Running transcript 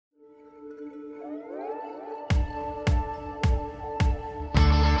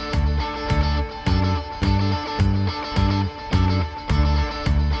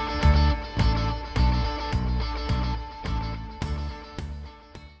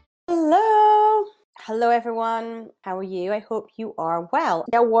Hello, everyone. How are you? I hope you are well.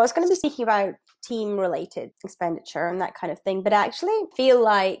 I was going to be speaking about team-related expenditure and that kind of thing, but I actually feel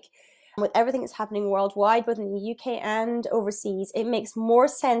like with everything that's happening worldwide, both in the UK and overseas, it makes more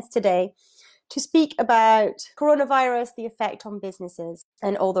sense today to speak about coronavirus, the effect on businesses,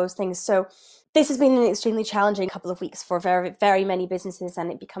 and all those things. So this has been an extremely challenging couple of weeks for very, very many businesses,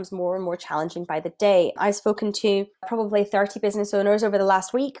 and it becomes more and more challenging by the day. I've spoken to probably 30 business owners over the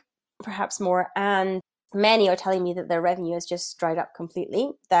last week, perhaps more, and many are telling me that their revenue has just dried up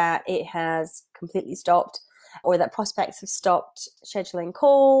completely, that it has completely stopped, or that prospects have stopped scheduling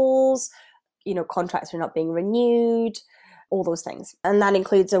calls, contracts are not being renewed, all those things. And that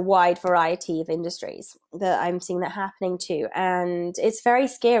includes a wide variety of industries that I'm seeing that happening to. And it's very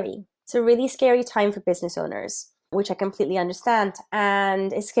scary. It's a really scary time for business owners, which I completely understand.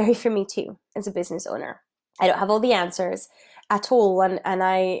 And it's scary for me too, as a business owner. I don't have all the answers at all, and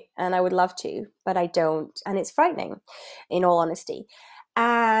I would love to, but I don't. And it's frightening, in all honesty.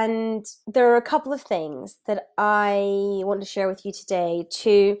 And there are a couple of things that I want to share with you today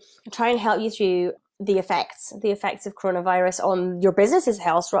to try and help you through the effects of coronavirus on your business's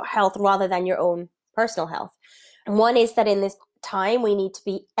health rather than your own personal health. And one is that in this time, we need to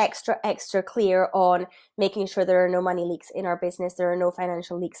be extra clear on making sure there are no money leaks in our business, there are no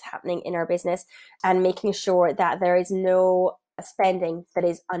financial leaks happening in our business, and making sure that there is no spending that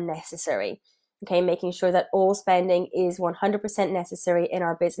is unnecessary. Okay, making sure that all spending is 100% necessary in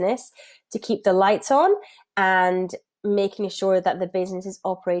our business to keep the lights on, and making sure that the business is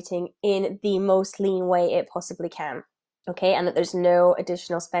operating in the most lean way it possibly can. Okay, and that there's no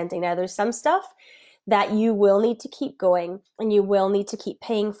additional spending. Now, there's some stuff that you will need to keep going and you will need to keep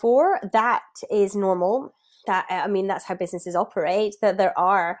paying for. That is normal. That's how businesses operate, that there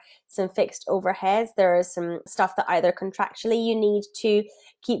are some fixed overheads. There is some stuff that either contractually you need to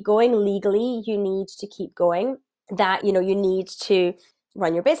keep going, legally you need to keep going, that, you need to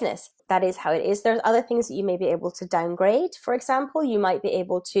run your business. That is how it is. There's other things that you may be able to downgrade. For example, you might be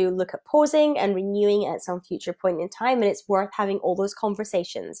able to look at pausing and renewing at some future point in time, and it's worth having all those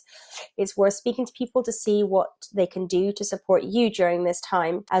conversations. It's worth speaking to people to see what they can do to support you during this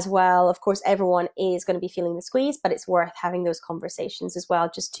time as well. Of course, everyone is going to be feeling the squeeze, but it's worth having those conversations as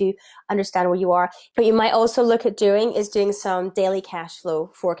well, just to understand where you are. What you might also look at doing is doing some daily cash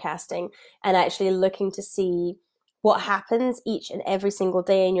flow forecasting and actually looking to see what happens each and every single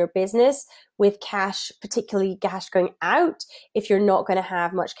day in your business with cash, particularly cash going out. If you're not going to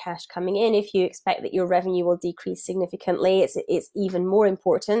have much cash coming in, if you expect that your revenue will decrease significantly, it's even more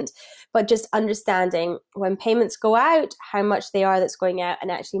important. But just understanding when payments go out, how much they are that's going out, and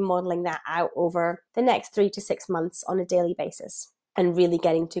actually modeling that out over the next 3 to 6 months on a daily basis, and really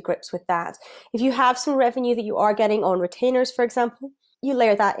getting to grips with that. If you have some revenue that you are getting on retainers, for example, you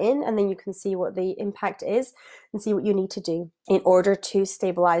layer that in, and then you can see what the impact is and see what you need to do in order to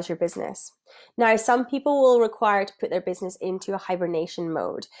stabilize your business. Now, some people will require to put their business into a hibernation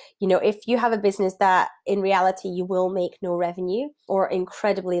mode. If you have a business that in reality you will make no revenue or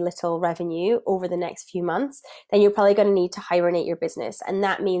incredibly little revenue over the next few months, then you're probably going to need to hibernate your business. And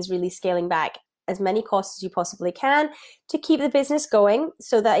that means really scaling back as many costs as you possibly can to keep the business going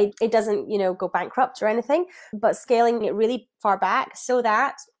so that it doesn't, go bankrupt or anything, but scaling it really far back so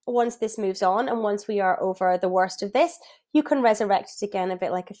that once this moves on and once we are over the worst of this, you can resurrect it again, a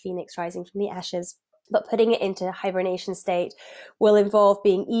bit like a phoenix rising from the ashes. But putting it into a hibernation state will involve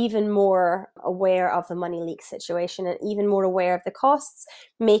being even more aware of the money leak situation and even more aware of the costs,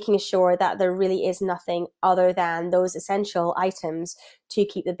 making sure that there really is nothing other than those essential items to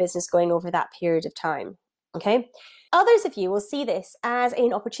keep the business going over that period of time. Okay? Others of you will see this as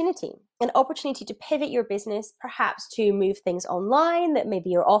an opportunity to pivot your business, perhaps to move things online that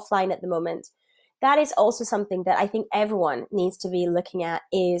maybe you're offline at the moment. That is also something that I think everyone needs to be looking at,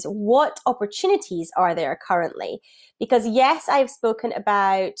 is what opportunities are there currently? Because yes, I've spoken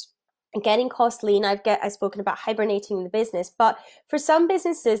about getting cost lean. I've spoken about hibernating the business, but for some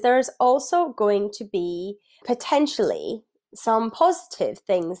businesses, there's also going to be potentially some positive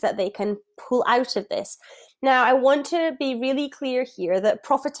things that they can pull out of this. Now, I want to be really clear here that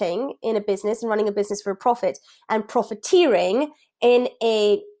profiting in a business and running a business for a profit and profiteering in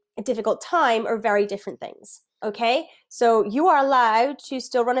a difficult time are very different things. Okay, so you are allowed to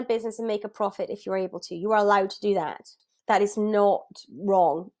still run a business and make a profit if you're able to. You are allowed to do that. That is not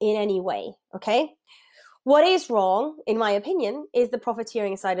wrong in any way. Okay, what is wrong, in my opinion, is the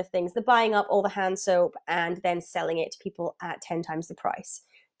profiteering side of things, the buying up all the hand soap and then selling it to people at 10 times the price.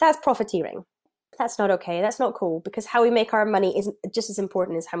 That's profiteering. That's not okay. That's not cool, because how we make our money is just as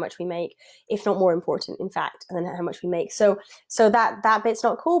important as how much we make, if not more important, in fact, than how much we make. So that bit's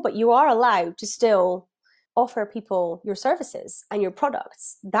not cool, but you are allowed to still offer people your services and your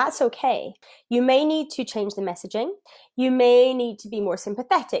products. That's okay. You may need to change the messaging. You may need to be more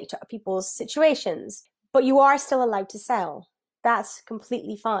sympathetic to people's situations, but you are still allowed to sell. That's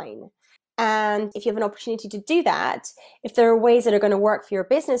completely fine. And if you have an opportunity to do that, if there are ways that are going to work for your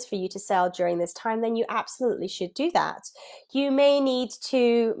business for you to sell during this time, then you absolutely should do that. You may need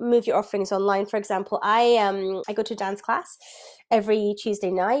to move your offerings online. For example, I go to a dance class every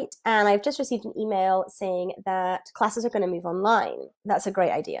Tuesday night, and I've just received an email saying that classes are going to move online. That's a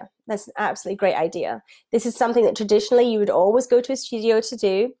great idea. That's an absolutely great idea. This is something that traditionally you would always go to a studio to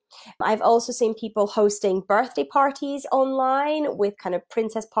do. I've also seen people hosting birthday parties online with kind of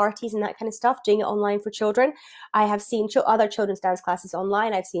princess parties and that kind of stuff, doing it online for children. I have seen other children's dance classes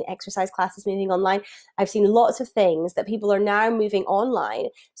online. I've seen exercise classes moving online. I've seen lots of things that people are now moving online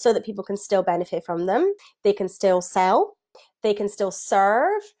so that people can still benefit from them. They can still sell, they can still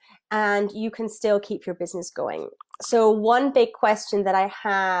serve, and you can still keep your business going. So one big question that I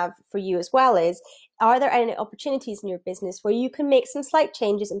have for you as well is, are there any opportunities in your business where you can make some slight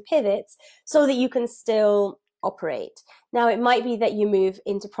changes and pivots so that you can still operate? Now, it might be that you move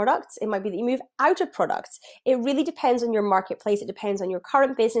into products. It might be that you move out of products. It really depends on your marketplace. It depends on your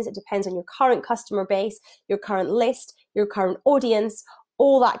current business. It depends on your current customer base, your current list, your current audience,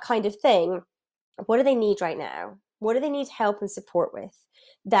 all that kind of thing. What do they need right now? What do they need help and support with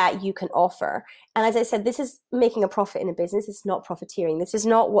that you can offer? And as I said, this is making a profit in a business. It's not profiteering. This is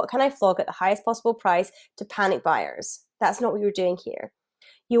not what can I flog at the highest possible price to panic buyers. That's not what you're doing here.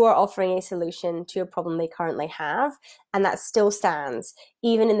 You are offering a solution to a problem they currently have, and that still stands.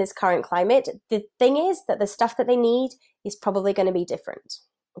 Even in this current climate, the thing is that the stuff that they need is probably going to be different.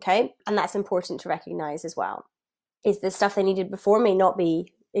 Okay? And that's important to recognize as well. Is the stuff they needed before may not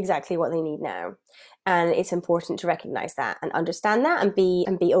be exactly what they need now. And it's important to recognize that and understand that and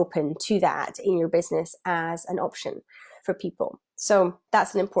be open to that in your business as an option for people. So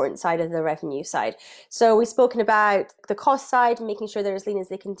that's an important side of the revenue side. So we've spoken about the cost side, making sure they're as lean as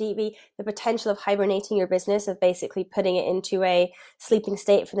they can be, the potential of hibernating your business, of basically putting it into a sleeping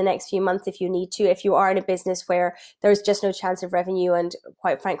state for the next few months if you need to, if you are in a business where there's just no chance of revenue and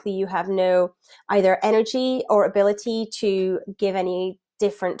quite frankly, you have no either energy or ability to give any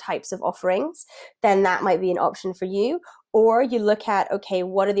different types of offerings, then that might be an option for you. Or you look at, okay,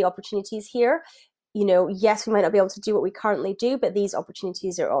 what are the opportunities here? You know, yes, we might not be able to do what we currently do, but these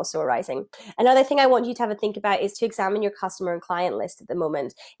opportunities are also arising. Another thing I want you to have a think about is to examine your customer and client list at the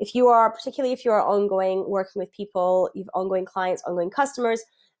moment. Particularly if you are ongoing, working with people, you've ongoing clients, ongoing customers,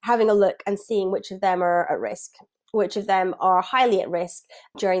 having a look and seeing which of them are at risk, which of them are highly at risk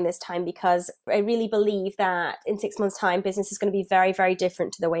during this time, because I really believe that in 6 months' time, business is going to be very, very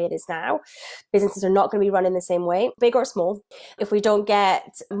different to the way it is now. Businesses are not going to be run in the same way, big or small. If we don't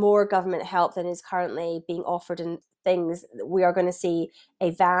get more government help than is currently being offered and things, we are going to see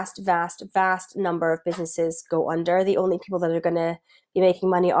a vast, vast, vast number of businesses go under. The only people that are going to be making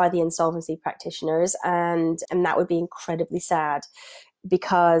money are the insolvency practitioners, and that would be incredibly sad,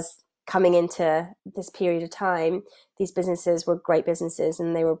 because coming into this period of time, these businesses were great businesses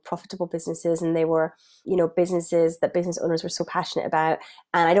and they were profitable businesses and they were, businesses that business owners were so passionate about.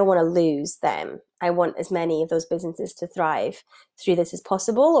 And I don't want to lose them. I want as many of those businesses to thrive through this as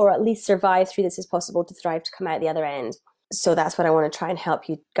possible, or at least survive through this as possible, to thrive, to come out the other end. So that's what I want to try and help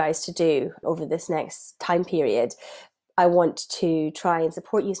you guys to do over this next time period. I want to try and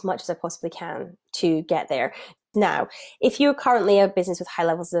support you as much as I possibly can to get there. Now, if you're currently a business with high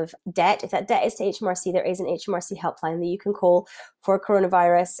levels of debt, if that debt is to HMRC, there is an HMRC helpline that you can call for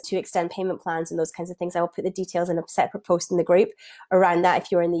coronavirus to extend payment plans and those kinds of things. I will put the details in a separate post in the group around that. If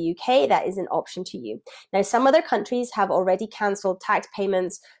you're in the UK, that is an option to you. Now, some other countries have already cancelled tax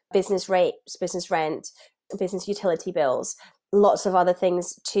payments, business rates, business rent, business utility bills, lots of other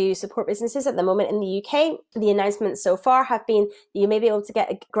things to support businesses at the moment in the UK. The announcements so far have been that you may be able to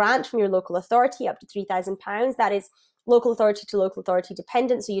get a grant from your local authority up to £3,000. That is local authority to local authority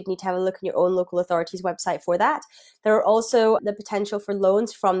dependent, so you'd need to have a look on your own local authority's website for that. There are also the potential for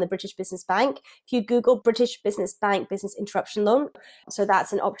loans from the British Business Bank. If you Google British Business Bank Business Interruption Loan, so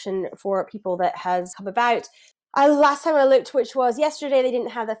that's an option for people that has come about. Last time I looked, which was yesterday, they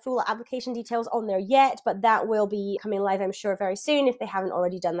didn't have the full application details on there yet, but that will be coming live, I'm sure, very soon if they haven't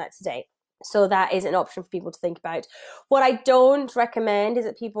already done that today. So that is an option for people to think about. What I don't recommend is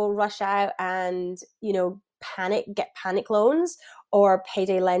that people rush out and, get panic loans or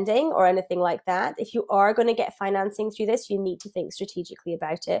payday lending or anything like that. If you are going to get financing through this, you need to think strategically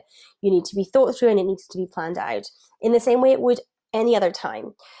about it. You need to be thought through and it needs to be planned out in the same way it would any other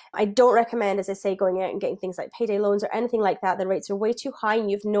time. I don't recommend, as I say, going out and getting things like payday loans or anything like that. The rates are way too high and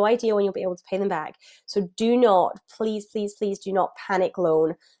you have no idea when you'll be able to pay them back. So do not, please, please, please do not panic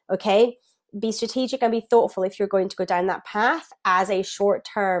loan, okay? Be strategic and be thoughtful if you're going to go down that path as a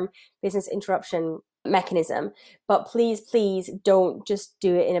short-term business interruption mechanism. But please, please don't just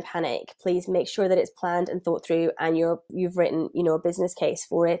do it in a panic. Please make sure that it's planned and thought through and you've written, a business case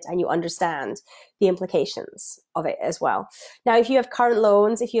for it and you understand the implications of it as well. Now, if you have current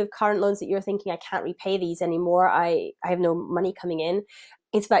loans that you're thinking, I can't repay these anymore, I have no money coming in,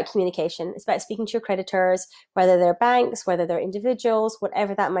 it's about communication. It's about speaking to your creditors, whether they're banks, whether they're individuals,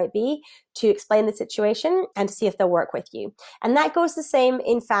 whatever that might be, to explain the situation and to see if they'll work with you. And that goes the same,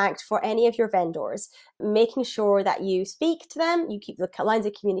 in fact, for any of your vendors, making sure that you speak to them, you keep the lines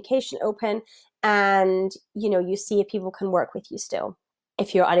of communication open, and, you see if people can work with you still.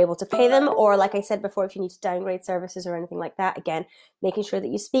 If you're unable to pay them, or like I said before, if you need to downgrade services or anything like that, again, making sure that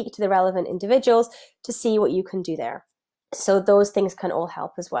you speak to the relevant individuals to see what you can do there. So those things can all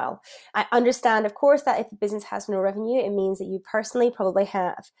help as well. I understand, of course, that if the business has no revenue, it means that you personally probably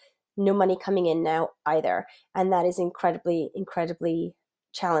have no money coming in now either. And that is incredibly, incredibly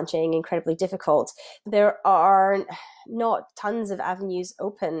challenging, incredibly difficult. There are not tons of avenues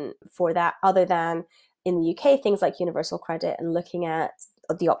open for that other than in the UK, things like universal credit and looking at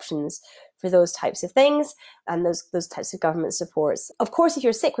the options for those types of things and those types of government supports. Of course, if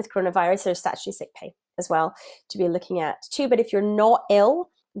you're sick with coronavirus, there's statutory sick pay as well to be looking at too. But if you're not ill,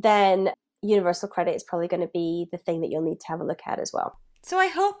 then universal credit is probably going to be the thing that you'll need to have a look at as well. So I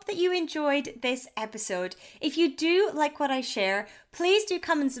hope that you enjoyed this episode. If you do like what I share, please do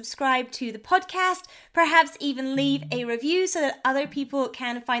come and subscribe to the podcast, perhaps even leave a review so that other people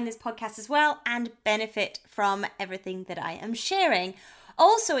can find this podcast as well and benefit from everything that I am sharing.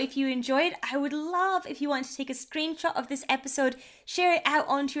 Also, if you enjoyed, I would love if you want to take a screenshot of this episode, share it out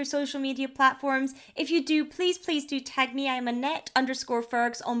onto your social media platforms. If you do, please do tag me. I'm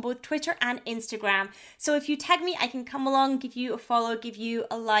Annette_Fergs on both Twitter and Instagram. So if you tag me, I can come along, give you a follow, give you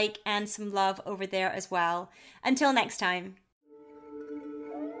a like and some love over there as well. Until next time.